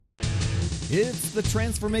It's the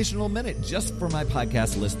Transformational Minute just for my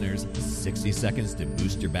podcast listeners. 60 seconds to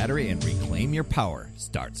boost your battery and reclaim your power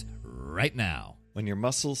starts right now. When your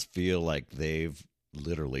muscles feel like they've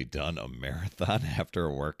literally done a marathon after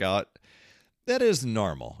a workout, that is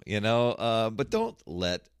normal, but don't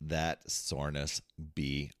let that soreness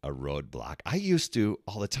be a roadblock. I used to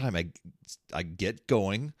all the time. I get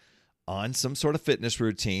going on some sort of fitness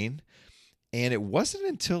routine, and it wasn't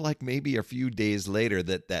until like maybe a few days later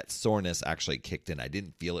that soreness actually kicked in. I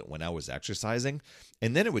didn't feel it when I was exercising,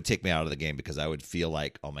 and then it would take me out of the game because I would feel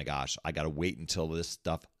like, oh my gosh, I got to wait until this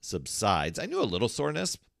stuff subsides. I knew a little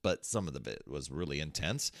soreness, but some of it was really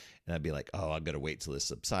intense, and I'd be like, oh, I've got to wait till this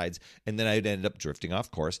subsides, and then I'd end up drifting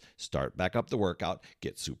off course, start back up the workout,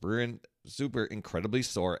 get super incredibly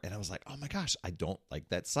sore, and I was like, oh my gosh, I don't like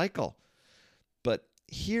that cycle. But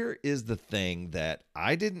here is the thing that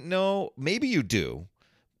I didn't know. Maybe you do,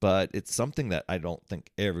 but it's something that I don't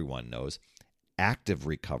think everyone knows. Active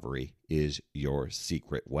recovery is your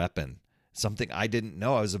secret weapon. Something I didn't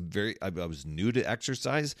know. I was new to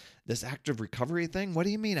exercise. This active recovery thing. What do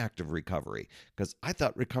you mean active recovery? Because I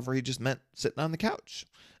thought recovery just meant sitting on the couch.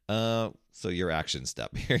 So your action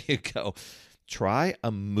step. Here you go. Try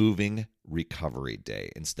a moving recovery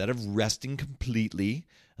day instead of resting completely,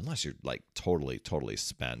 unless you're like totally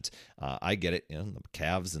spent. I get it, the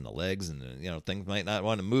calves and the legs and things might not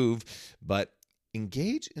want to move, but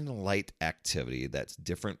engage in a light activity that's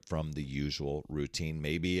different from the usual routine.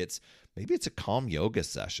 Maybe it's a calm yoga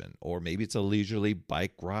session, or maybe it's a leisurely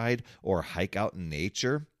bike ride or a hike out in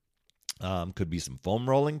nature. Could be some foam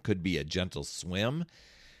rolling, could be a gentle swim.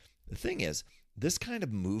 The thing is, this kind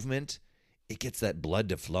of movement, it gets that blood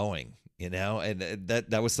to flowing, and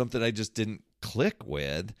that was something I just didn't click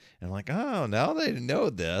with. And I'm like, oh, now they know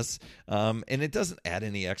this. And it doesn't add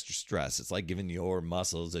any extra stress. It's like giving your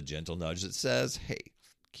muscles a gentle nudge that says, hey,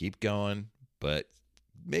 keep going, but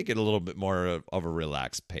make it a little bit more of a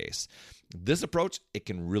relaxed pace. This approach, it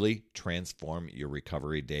can really transform your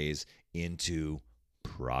recovery days into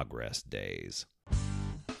progress days.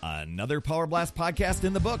 Another Power Blast podcast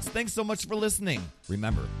in the books. Thanks so much for listening.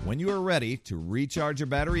 Remember, when you are ready to recharge your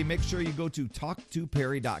battery, make sure you go to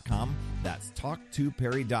talktoperry.com. That's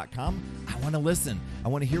talktoperry.com. I want to listen. I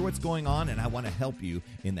want to hear what's going on, and I want to help you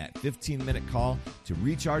in that 15-minute call to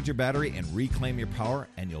recharge your battery and reclaim your power,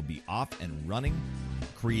 and you'll be off and running,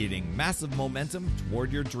 creating massive momentum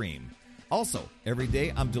toward your dream. Also, every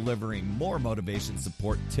day I'm delivering more motivation,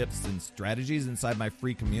 support, tips, and strategies inside my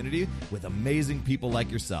free community with amazing people like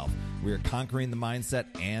yourself. We are conquering the mindset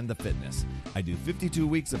and the fitness. I do 52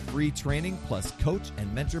 weeks of free training, plus coach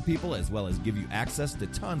and mentor people, as well as give you access to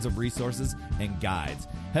tons of resources and guides.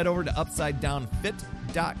 Head over to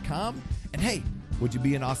UpsideDownFit.com. And hey, would you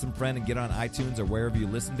be an awesome friend and get on iTunes or wherever you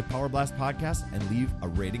listen to Power Blast podcasts and leave a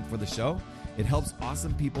rating for the show? It helps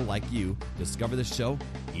awesome people like you discover the show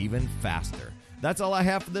even faster. That's all I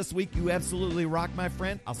have for this week. You absolutely rock, my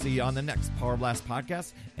friend. I'll see you on the next Power Blast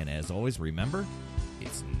podcast. And as always, remember,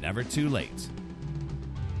 it's never too late